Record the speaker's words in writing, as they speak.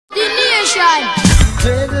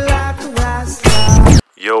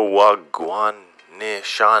Wagwan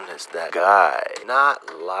Nation is that guy.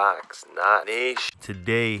 Knotlocks, not nation.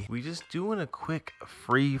 Today, we just doing a quick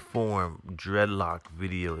freeform dreadlock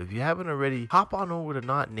video. If you haven't already, hop on over to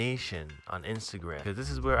Not Nation on Instagram, because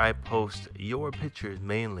this is where I post your pictures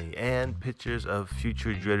mainly, and pictures of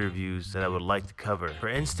future dread reviews that I would like to cover. For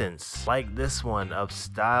instance, like this one of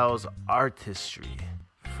Stylez Artistry.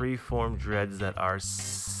 Freeform dreads that are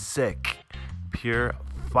sick, pure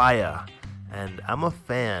fire. And I'm a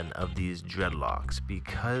fan of these dreadlocks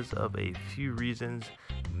because of a few reasons.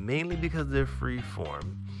 Mainly because they're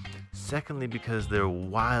freeform. Secondly, because they're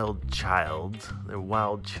wild children,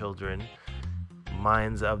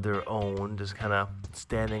 minds of their own, just kind of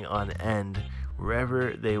standing on end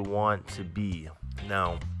wherever they want to be.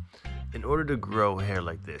 Now, in order to grow hair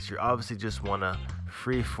like this, you obviously just want to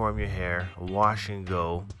freeform your hair, wash and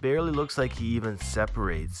go. Barely looks like he even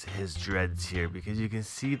separates his dreads here, because you can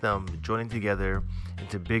see them joining together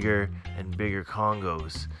into bigger and bigger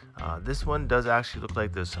congos. This one does actually look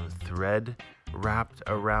like there's some thread wrapped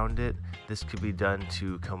around it. This could be done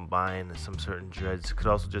to combine some certain dreads. It could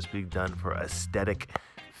also just be done for aesthetic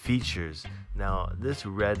features. Now, this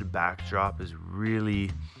red backdrop is really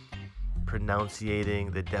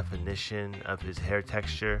pronunciating the definition of his hair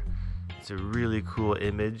texture. It's a really cool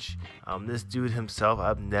image. This dude himself,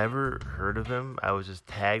 I've never heard of him. I was just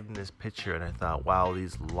tagged in this picture and I thought, wow,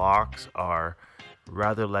 these locks are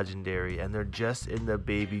rather legendary, and they're just in the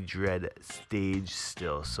baby dread stage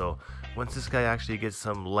still. So once this guy actually gets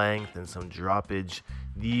some length and some droppage,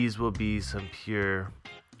 these will be some pure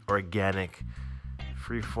organic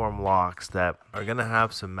freeform locks that are gonna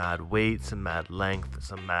have some mad weight, some mad length,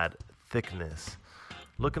 some mad thickness.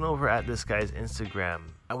 Looking over at this guy's Instagram,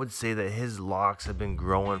 I would say that his locks have been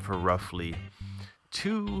growing for roughly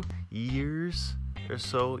 2 years or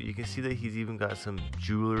so. You can see that he's even got some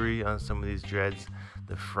jewelry on some of these dreads.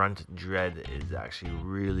 The front dread is actually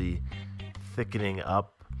really thickening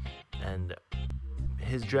up, and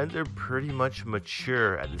his dreads are pretty much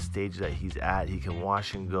mature at the stage that he's at. He can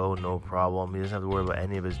wash and go, no problem. He doesn't have to worry about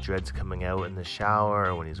any of his dreads coming out in the shower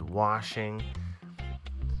or when he's washing.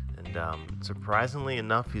 Surprisingly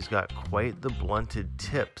enough, he's got quite the blunted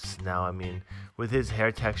tips. Now, I mean, with his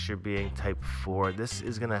hair texture being type 4, this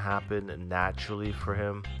is going to happen naturally for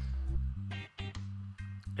him.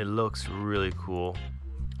 It looks really cool.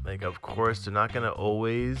 Like, of course, they're not going to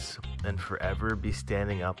always and forever be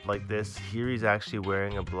standing up like this. Here he's actually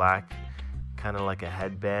wearing a black, kind of like a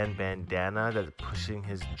headband, bandana that's pushing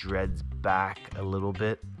his dreads back a little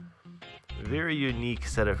bit. Very unique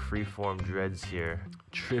set of freeform dreads here.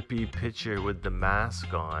 Trippy picture with the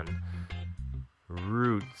mask on.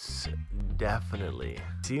 Roots, definitely.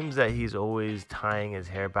 Seems that he's always tying his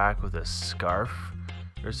hair back with a scarf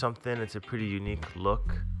or something. It's a pretty unique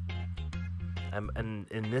look. And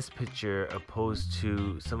in this picture, opposed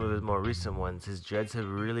to some of his more recent ones, his dreads have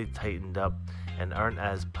really tightened up and aren't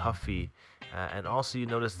as puffy. And also you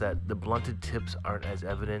notice that the blunted tips aren't as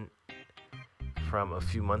evident from a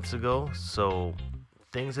few months ago, so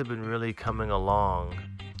things have been really coming along.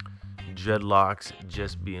 Dreadlocks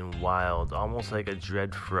just being wild, almost like a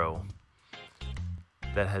dread fro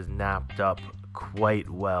that has napped up quite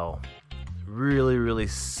well. Really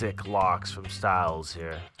sick locks from Stylez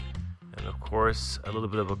here. And of course, a little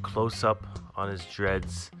bit of a close-up on his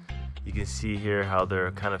dreads. You can see here how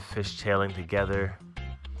they're kind of fishtailing together.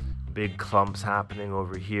 Big clumps happening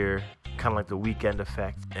over here, kind of like the weekend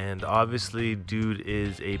effect. And obviously, dude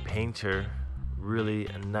is a painter. Really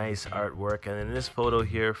a nice artwork. And in this photo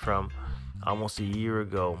here from almost a year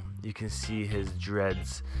ago, you can see his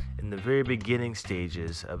dreads in the very beginning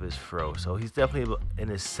stages of his fro. So he's definitely in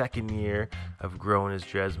his second year of growing his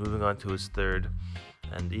dreads, moving on to his third.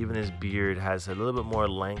 And even his beard has a little bit more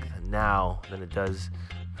length now than it does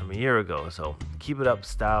from a year ago. So keep it up,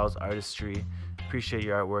 Stylez Artistry. Appreciate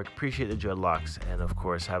your artwork, appreciate the dreadlocks, and of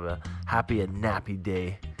course have a happy and nappy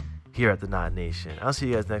day here at the Not Nation. I'll see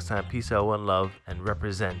you guys next time. Peace out, one love, and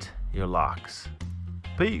represent your locks.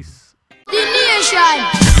 Peace. The Nation.